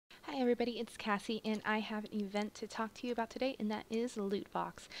everybody, it's Cassie, and I have an event to talk to you about today, and that is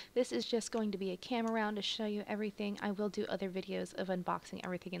LootBox. This is just going to be a cam around to show you everything. I will do other videos of unboxing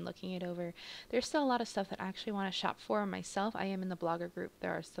everything and looking it over. There's still a lot of stuff that I actually want to shop for myself. I am in the blogger group.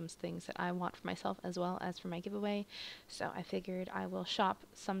 There are some things that I want for myself as well as for my giveaway, so I figured I will shop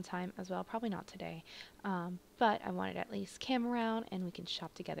sometime as well, probably not today. But I wanted to at least cam around and we can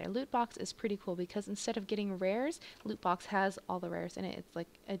shop together. LootBox is pretty cool because instead of getting rares, LootBox has all the rares in it. It's like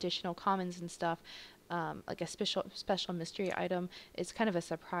additional commons and stuff, like a special mystery item. It's kind of a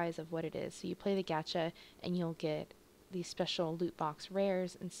surprise of what it is. So you play the gacha and you'll get these special LootBox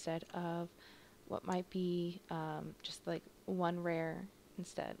rares instead of what might be just like one rare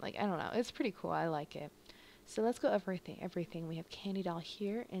instead. Like, I don't know. It's pretty cool. I like it. So let's go over everything. We have Candy Doll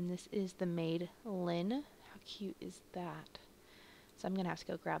here, and this is the maid Lynn. How cute is that? So I'm going to have to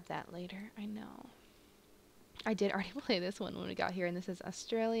go grab that later. I know. I did already play this one when we got here, and this is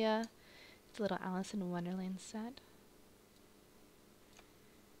Australia. It's a little Alice in Wonderland set.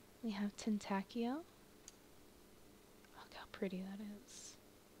 We have Tentacio. Look how pretty that is.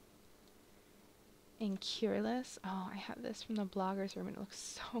 And Cureless. Oh, I have this from the blogger's room, and it looks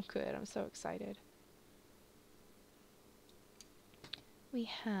so good. I'm so excited. We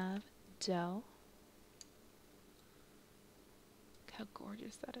have Doe. Look how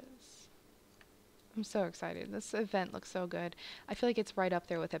gorgeous that is. I'm so excited. This event looks so good. I feel like it's right up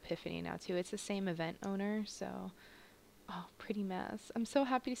there with Epiphany now too. It's the same event owner, so... Oh, Pretty Mess. I'm so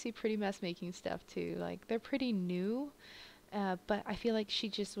happy to see Pretty Mess making stuff too. Like, they're pretty new, but I feel like she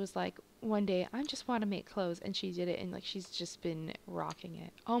just was like, one day, I just want to make clothes, and she did it, and like, she's just been rocking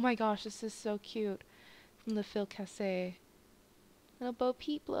it. Oh my gosh, this is so cute. From the Phil Cassé. Little Bo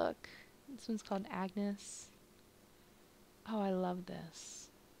Peep look. This one's called Agnes. Oh, I love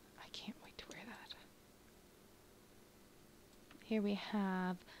this. I can't wait to wear that. Here we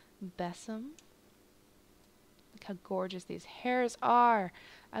have Bessem. Look how gorgeous these hairs are.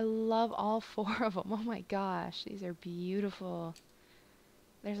 I love all four of them. Oh my gosh, these are beautiful.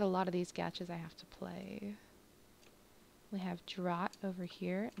 There's a lot of these gachas I have to play. We have Drot over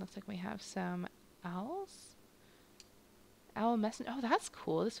here. It looks like we have some owls. Owl Messenger. Oh, that's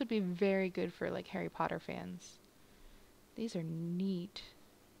cool. This would be very good for like Harry Potter fans. These are neat.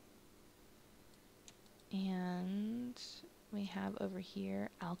 And we have over here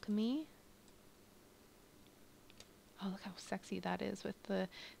Alchemy. Oh, look how sexy that is with the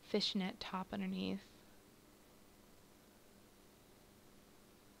fishnet top underneath.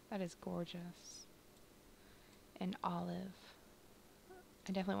 That is gorgeous. And Olive.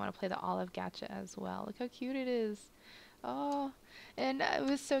 I definitely want to play the Olive gacha as well. Look how cute it is. Oh, and it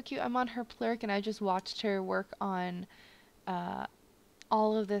was so cute. I'm on her Plurk, and I just watched her work on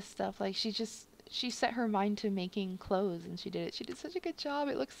all of this stuff. Like, she set her mind to making clothes, and she did it. She did such a good job.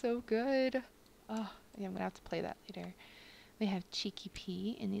 It looks so good. Oh, yeah, I'm gonna have to play that later. We have Cheeky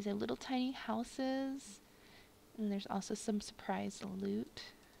P, and these are little tiny houses. And there's also some surprise loot.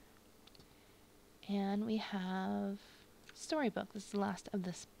 And we have Storybook. This is the last of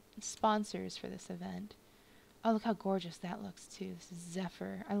the sponsors for this event. Oh, look how gorgeous that looks, too. This is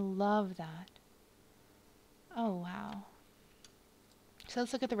Zephyr. I love that. Oh, wow. So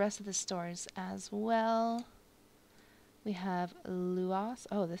let's look at the rest of the stores as well. We have Luos.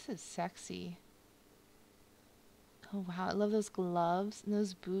 Oh, this is sexy. Oh, wow. I love those gloves. And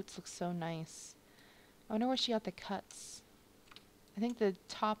those boots look so nice. I wonder where she got the cuts. I think the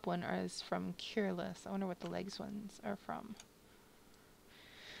top one is from Cureless. I wonder what the legs ones are from.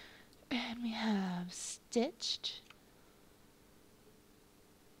 And we have Stitched.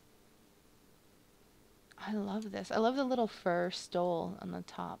 I love this. I love the little fur stole on the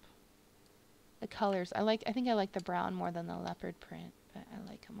top. The colors. I think I like the brown more than the leopard print, but I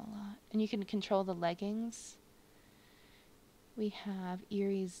like them a lot. And you can control the leggings. We have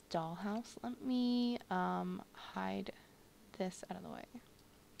Erie's Dollhouse. Let me hide this out of the way.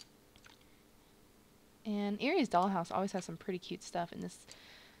 And Erie's Dollhouse always has some pretty cute stuff, and this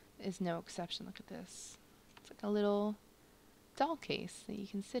is no exception. Look at this. It's like a little doll case that you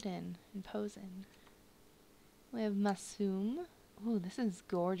can sit in and pose in. We have Masum. Ooh, this is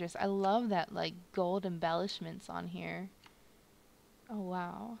gorgeous. I love that like gold embellishments on here. Oh,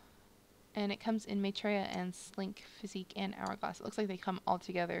 wow. And it comes in Maitreya and Slink, Physique, and Hourglass. It looks like they come all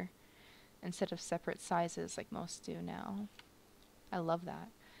together instead of separate sizes like most do now. I love that.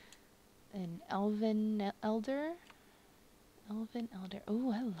 And Elven Elder. Oh,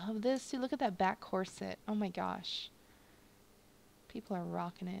 I love this. See, look at that back corset. Oh my gosh. People are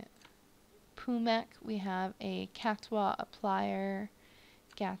rocking it. Pumek, we have a Katwa Applier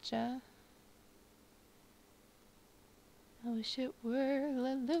gacha. I wish it were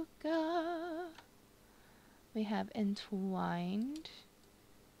Lelutka. have entwined,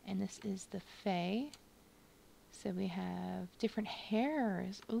 and this is the Fae. So we have different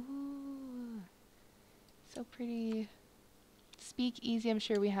hairs. Ooh, so pretty. Speak easy. I'm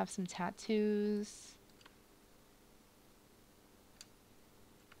sure we have some tattoos.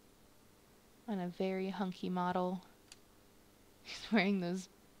 On a very hunky model. He's wearing those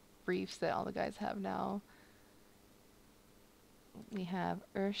briefs that all the guys have now. We have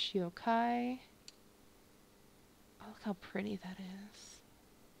Ursh Yokai. Oh, look how pretty that is.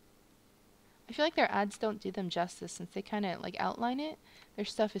 I feel like their ads don't do them justice since they kind of like outline it. Their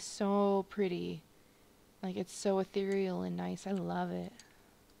stuff is so pretty. Like it's so ethereal and nice. I love it.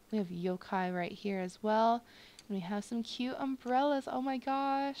 We have yokai right here as well. And we have some cute umbrellas. Oh my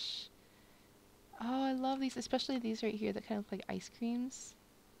gosh. Oh, I love these. Especially these right here that kind of look like ice creams.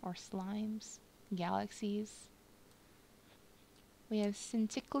 Or slimes. Galaxies. We have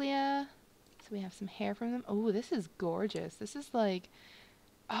Centiclia. So we have some hair from them. Oh, this is gorgeous. This is like...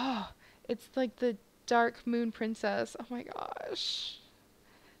 Oh, it's like the Dark Moon Princess. Oh my gosh.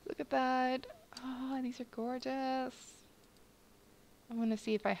 Look at that. Oh, these are gorgeous. I'm going to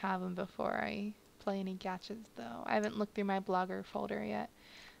see if I have them before I play any gachas, though. I haven't looked through my blogger folder yet.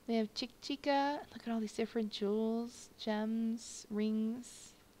 We have Chick Chica. Look at all these different jewels, gems,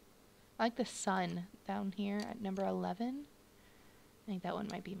 rings. I like the sun down here at number 11. I think that one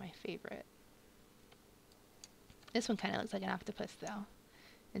might be my favorite. This one kind of looks like an octopus, though.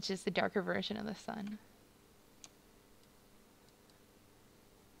 It's just a darker version of the sun.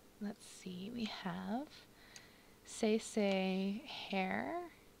 Let's see, we have Say hair.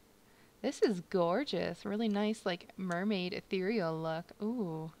 This is gorgeous. Really nice, like, mermaid ethereal look.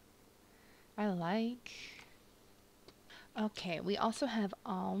 Ooh, I like. Okay, we also have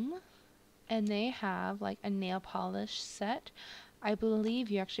and they have, like, a nail polish set. I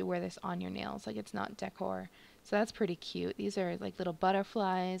believe you actually wear this on your nails, like it's not decor. So that's pretty cute. These are like little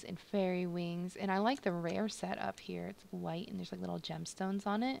butterflies and fairy wings. And I like the rare set up here. It's white and there's like little gemstones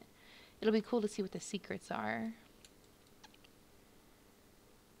on it. It'll be cool to see what the secrets are.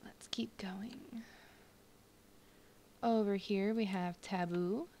 Let's keep going. Over here we have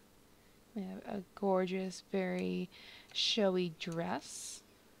Taboo. We have a gorgeous, very showy dress.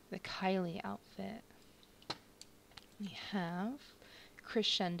 The Kylie outfit. We have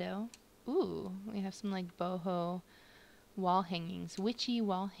Crescendo. Ooh, we have some like boho wall hangings, witchy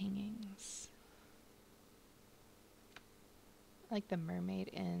wall hangings. I like the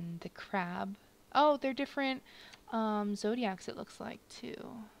mermaid and the crab. Oh, they're different zodiacs it looks like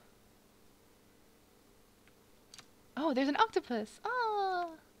too. Oh, there's an octopus.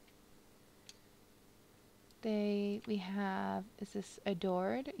 Oh. We have, is this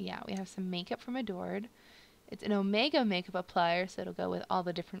Adored? Yeah, we have some makeup from Adored. It's an Omega makeup applier, so it'll go with all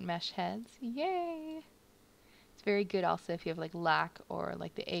the different mesh heads. Yay! It's very good also if you have like Lack or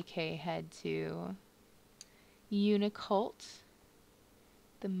like the AK head too. Unicult.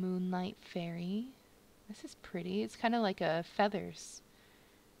 The Moonlight Fairy. This is pretty. It's kind of like a feathers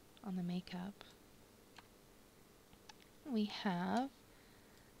on the makeup. We have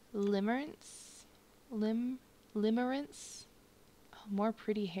Limerence. Limerence. More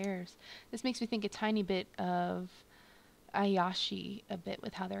pretty hairs. This makes me think a tiny bit of Ayashi a bit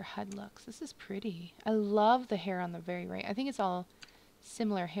with how their head looks. This is pretty. I love the hair on the very right. I think it's all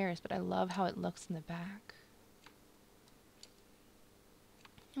similar hairs, but I love how it looks in the back.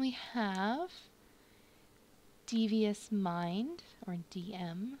 We have Devious Mind, or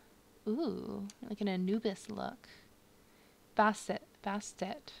DM. Ooh, like an Anubis look. Bastet.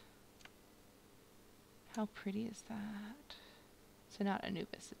 How pretty is that? So not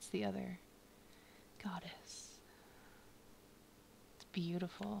Anubis, it's the other goddess. It's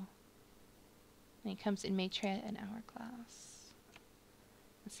beautiful. And it comes in Maitreya and Hourglass.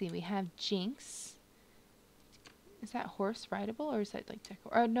 Let's see, we have Jinx. Is that horse rideable or is that like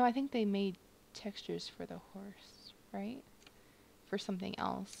decor? Oh no, I think they made textures for the horse, right? For something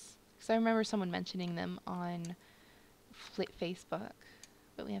else. Because I remember someone mentioning them on Facebook.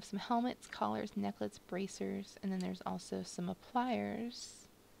 But we have some helmets, collars, necklets, bracers, and then there's also some appliers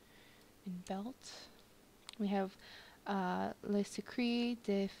and belt. We have Le Secret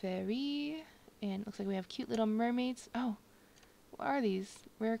de Fairy, and it looks like we have cute little mermaids. Oh, what are these?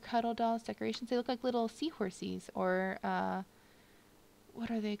 Rare cuddle dolls, decorations. They look like little seahorses, or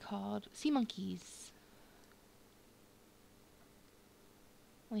what are they called? Sea monkeys.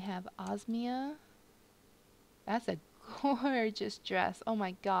 We have Osmia. That's a gorgeous dress. Oh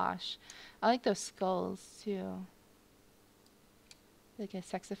my gosh. I like those skulls too. Like a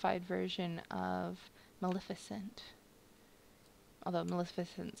sexified version of Maleficent. Although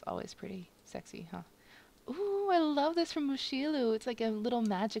Maleficent's always pretty sexy, huh? Ooh, I love this from Mushilu. It's like a little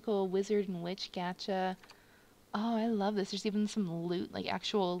magical wizard and witch gacha. Oh, I love this. There's even some loot, like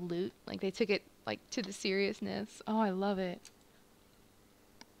actual loot. Like they took it like to the seriousness. Oh, I love it.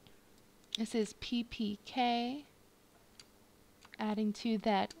 This is PPK, adding to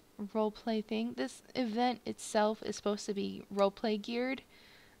that roleplay thing. This event itself is supposed to be roleplay geared,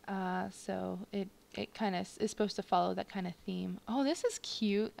 so it kind of is supposed to follow that kind of theme. Oh, this is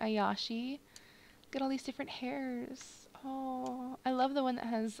cute, Ayashi. Look at all these different hairs. Oh, I love the one that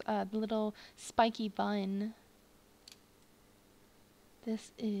has the little spiky bun.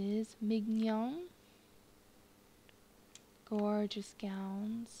 This is Mignon. Gorgeous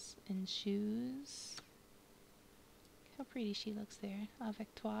gowns and shoes. How pretty she looks there.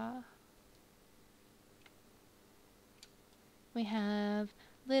 Avec toi. We have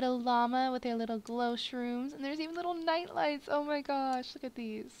little llama with their little glow shrooms. And there's even little night lights. Oh my gosh, look at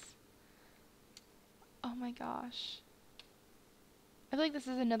these. Oh my gosh. I feel like this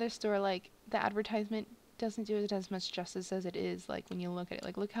is another store, like, the advertisement doesn't do it as much justice as it is, like, when you look at it.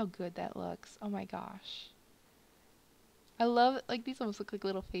 Like, look how good that looks. Oh my gosh. I love, like, these almost look like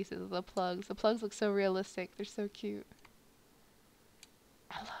little faces of the plugs. The plugs look so realistic. They're so cute.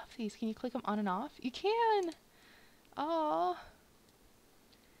 I love these. Can you click them on and off? You can! Oh.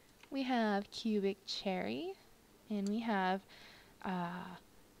 We have Cubic Cherry. And we have, I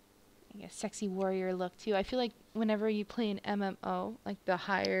guess, Sexy Warrior look, too. I feel like whenever you play an MMO, like, the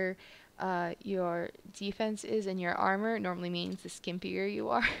higher your defense is and your armor normally means the skimpier you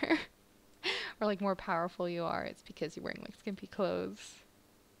are. Or like more powerful you are. It's because you're wearing like skimpy clothes.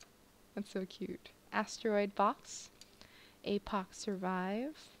 That's so cute. Asteroid Box. APOC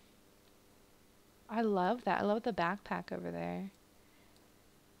Survive. I love that. I love the backpack over there.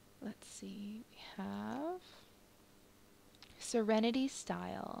 Let's see. We have Serenity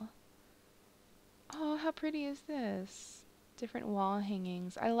Style. Oh, how pretty is this? Different wall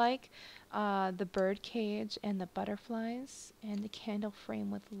hangings. I like the bird cage and the butterflies and the candle frame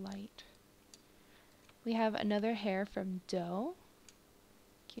with light. We have another hair from Doe.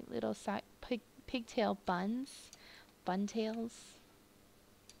 Cute little pigtail buns. Buntails.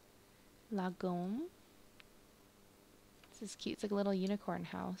 Lagome. This is cute. It's like a little unicorn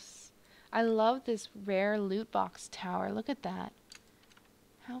house. I love this rare loot box tower. Look at that.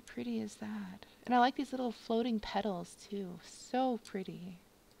 How pretty is that? And I like these little floating petals too. So pretty.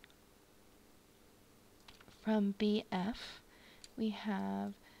 From BF, we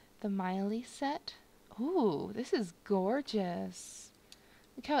have the Miley set. Ooh, this is gorgeous.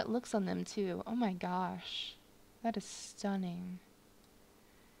 Look how it looks on them too. Oh my gosh. That is stunning.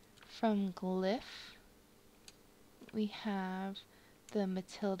 From Glyph, we have the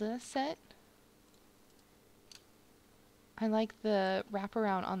Matilda set. I like the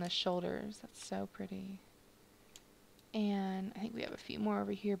wraparound on the shoulders. That's so pretty. And I think we have a few more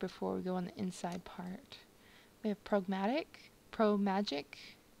over here before we go on the inside part. We have Pro-Magic.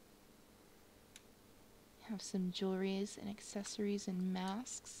 Have some jewelries and accessories and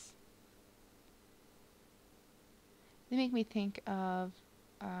masks. They make me think of,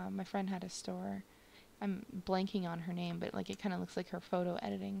 my friend had a store. I'm blanking on her name, but like it kind of looks like her photo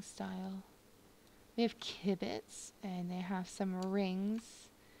editing style. We have Kibits, and they have some rings.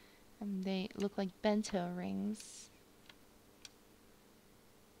 And they look like bento rings.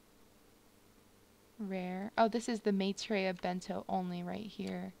 Rare. Oh, this is the Maitreya bento only right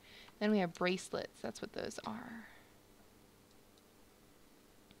here. Then we have bracelets. That's what those are.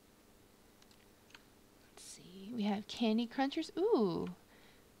 Let's see. We have candy crunchers. Ooh.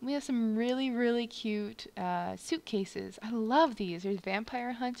 We have some really, really cute suitcases. I love these. There's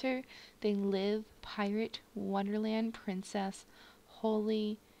Vampire Hunter, They Live, Pirate, Wonderland, Princess,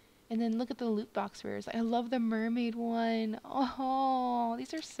 Holy. And then look at the loot box rares. I love the mermaid one. Oh,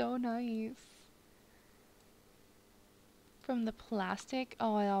 these are so nice. From the plastic.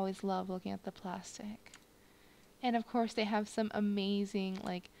 Oh, I always love looking at the plastic. And of course they have some amazing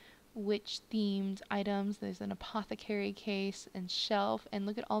like witch themed items. There's an apothecary case and shelf, and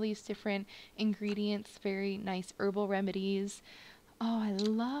look at all these different ingredients, very nice herbal remedies. Oh, I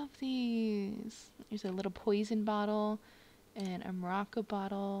love these. There's a little poison bottle and a Morocco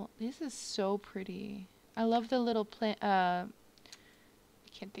bottle. This is so pretty. I love the little plant. I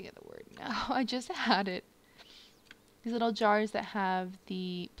can't think of the word now. I just had it. These little jars that have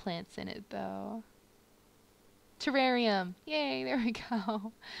the plants in it, though. Terrarium. Yay, there we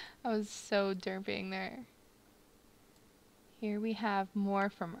go. I was so derping there. Here we have more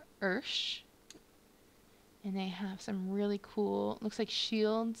from Ursh. And they have some really cool, looks like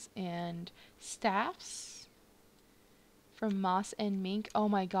shields and staffs. From Moss and Mink. Oh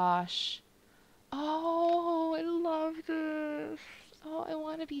my gosh. Oh, I love this. Oh, I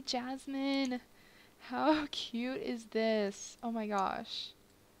want to be Jasmine. How cute is this? Oh my gosh.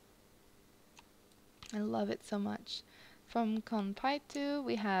 I love it so much. From Konpaitu,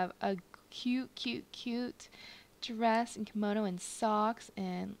 we have a cute dress and kimono and socks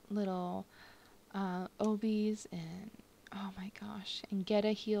and little obies and oh my gosh, and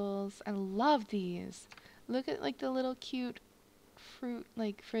Geta heels. I love these. Look at like the little cute fruit,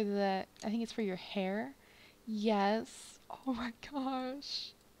 like for the, I think it's for your hair. Yes. Oh my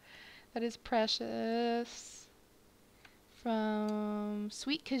gosh. That is precious. From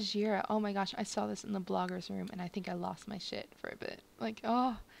Sweet Kajira. Oh my gosh, I saw this in the bloggers room and I think I lost my shit for a bit. Like,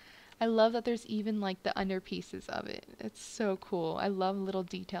 oh, I love that there's even like the underpieces of it. It's so cool. I love little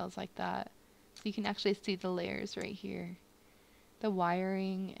details like that. So you can actually see the layers right here. The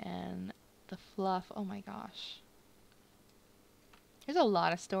wiring and the fluff. Oh my gosh. There's a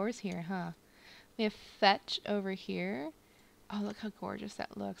lot of stores here, huh? We have Fetch over here. Oh, look how gorgeous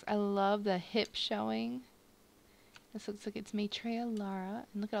that looks. I love the hip showing. This looks like it's Maitreya, Lara.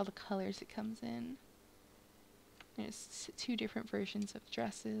 And look at all the colors it comes in. There's 2 different versions of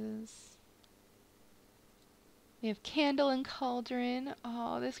dresses. We have Candle and Cauldron.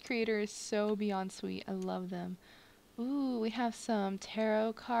 Oh, this creator is so beyond sweet. I love them. Ooh, we have some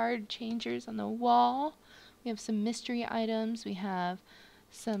tarot card changers on the wall. We have some mystery items. We have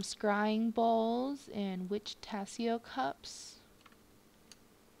some scrying bowls and witch Tentacio cups.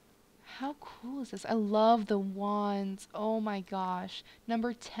 How cool is this? I love the wands. Oh my gosh.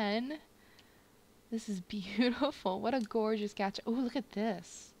 Number 10. This is beautiful. What a gorgeous gacha. Oh, look at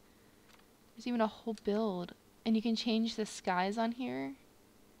this. There's even a whole build. And you can change the skies on here.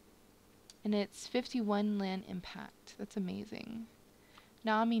 And it's 51 land impact. That's amazing.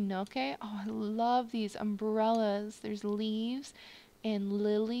 Nami Noke. Oh, I love these umbrellas. There's leaves and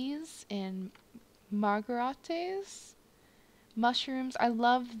lilies and margarates. Mushrooms. I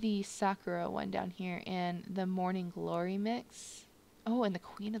love the Sakura one down here and the Morning Glory mix. Oh, and the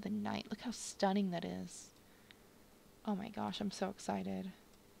Queen of the Night. Look how stunning that is. Oh my gosh, I'm so excited.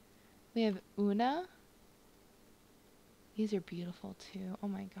 We have Una. These are beautiful too. Oh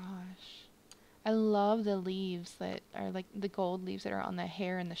my gosh. I love the leaves that are like the gold leaves that are on the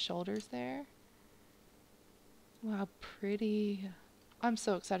hair and the shoulders there. Wow, pretty. I'm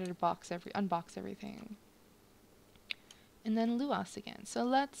so excited to unbox everything. And then Luas again. So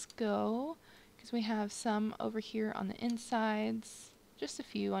let's go, because we have some over here on the insides, just a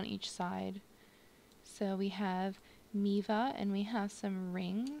few on each side. So we have Miva and we have some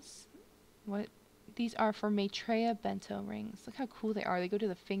rings. What? These are for Maitreya bento rings. Look how cool they are. They go to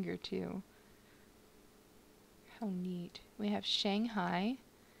the finger too. How neat. We have Shanghai.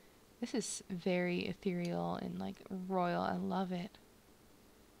 This is very ethereal and like royal. I love it.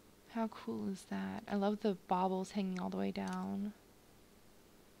 How cool is that? I love the baubles hanging all the way down.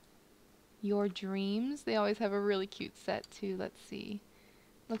 Your Dreams. They always have a really cute set too. Let's see.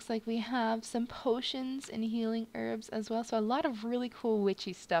 Looks like we have some potions and healing herbs as well. So a lot of really cool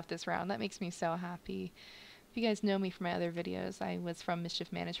witchy stuff this round. That makes me so happy. If you guys know me from my other videos, I was from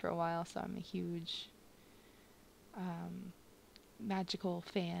Mischief Managed for a while, so I'm a huge magical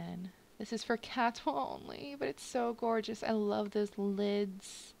fan. This is for Catwall only, but it's so gorgeous. I love those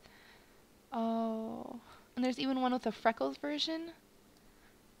lids. Oh, and there's even one with a Freckles version.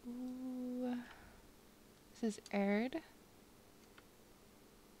 Ooh. This is Erd.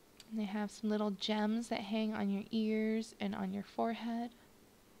 And they have some little gems that hang on your ears and on your forehead.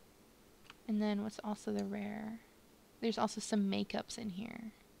 And then what's also the rare? There's also some makeups in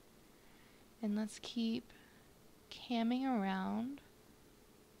here. And let's keep camming around.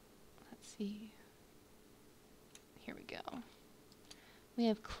 Let's see. Here we go. We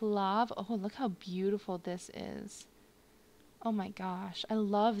have Clav. Oh, look how beautiful this is. Oh my gosh. I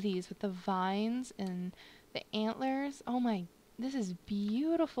love these with the vines and the antlers. Oh my, this is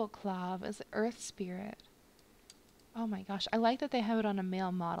beautiful Clav as Earth Spirit. Oh my gosh. I like that they have it on a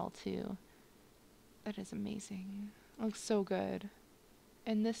male model too. That is amazing. It looks so good.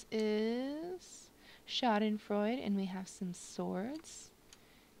 And this is Schadenfreude, and we have some swords.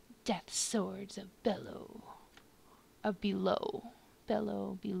 Death swords of bellow. Of below.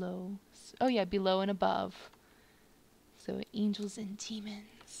 Bellow, below. Oh yeah, below and above. So angels and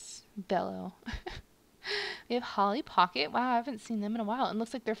demons. Bellow. We have Holly Pocket. Wow, I haven't seen them in a while. And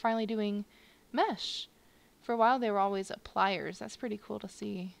looks like they're finally doing mesh. For a while they were always pliers. That's pretty cool to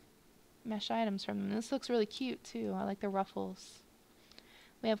see mesh items from them. This looks really cute too. I like the ruffles.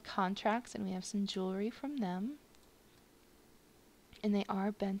 We have contracts and we have some jewelry from them. And they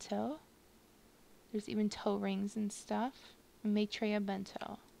are bento. There's even toe rings and stuff. Maitreya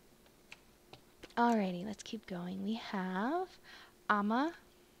bento. Alrighty, let's keep going. We have Ama.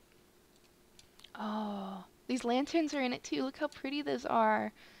 Oh, these lanterns are in it too. Look how pretty those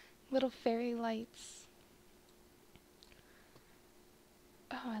are. Little fairy lights.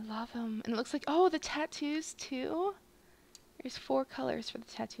 Oh, I love them. And it looks like, oh, the tattoos too. There's 4 colors for the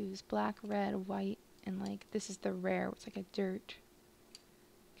tattoos. Black, red, white, and like, this is the rare. It's like a dirt.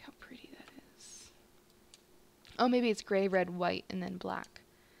 Look how pretty that is. Oh, maybe it's gray, red, white, and then black.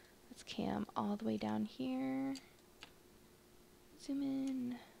 Let's cam all the way down here. Zoom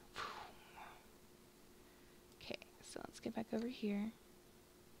in. Okay, so let's get back over here.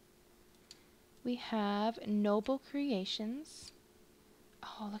 We have Noble Creations.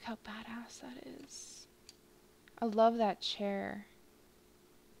 Oh, look how badass that is. I love that chair.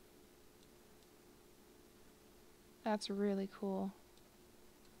 That's really cool.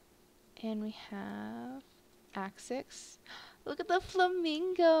 And we have Axix. Look at the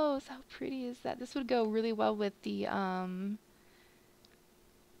flamingos. How pretty is that? This would go really well with the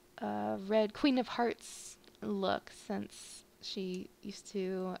red Queen of Hearts look, since she used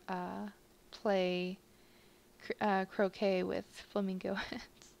to play croquet with flamingo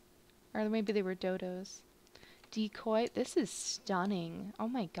heads. Or maybe they were dodos. Decoy. This is stunning. Oh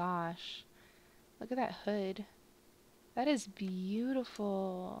my gosh. Look at that hood. That is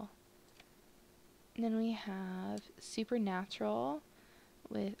beautiful. And then we have Supernatural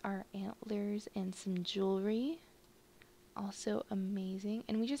with our antlers and some jewelry. Also amazing.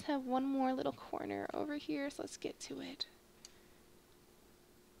 And we just have one more little corner over here, so let's get to it.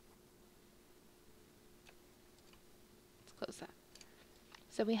 Let's close that.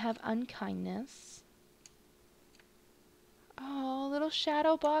 So we have Unkindness. Oh, little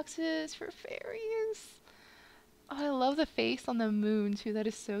shadow boxes for fairies. Oh, I love the face on the moon too. That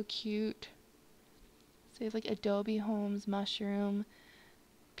is so cute. So we have like Adobe Homes, Mushroom,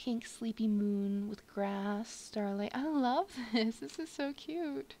 pink sleepy moon with grass, starlight. I love this. This is so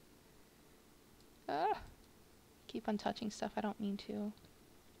cute. Ah. Keep on touching stuff I don't mean to.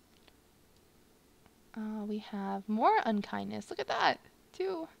 We have more Unkindness. Look at that,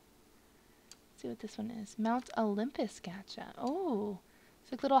 too. Let's see what this one is. Mount Olympus gacha. Oh,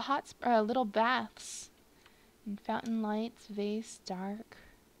 it's like little little baths. And fountain lights, vase, dark,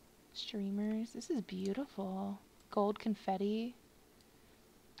 streamers. This is beautiful. Gold confetti.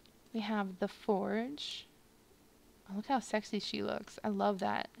 We have the Forge. Oh, look how sexy she looks. I love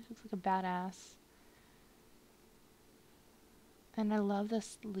that. She looks like a badass. And I love the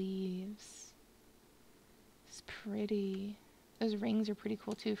sleeves. It's pretty. Those rings are pretty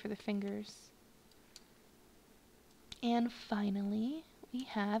cool too for the fingers. And finally, we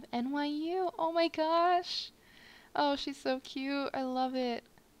have NYU. Oh my gosh. Oh, she's so cute. I love it.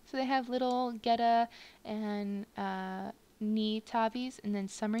 So they have little Geta and knee tabis, and then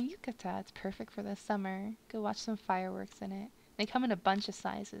summer yukata. It's perfect for the summer. Go watch some fireworks in it. They come in a bunch of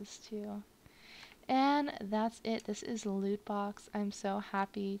sizes too. And that's it. This is LootBox. I'm so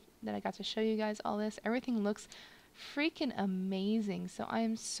happy that I got to show you guys all this. Everything looks freaking amazing. So I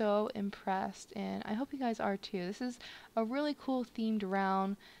am so impressed, and I hope you guys are too. This is a really cool themed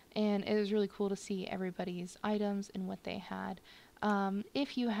round, and it was really cool to see everybody's items and what they had.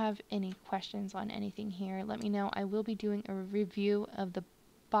 If you have any questions on anything here, let me know. I will be doing a review of the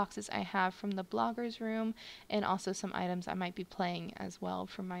boxes I have from the bloggers room, and also some items I might be playing as well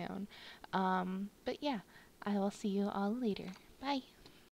from my own. But yeah, I will see you all later. Bye.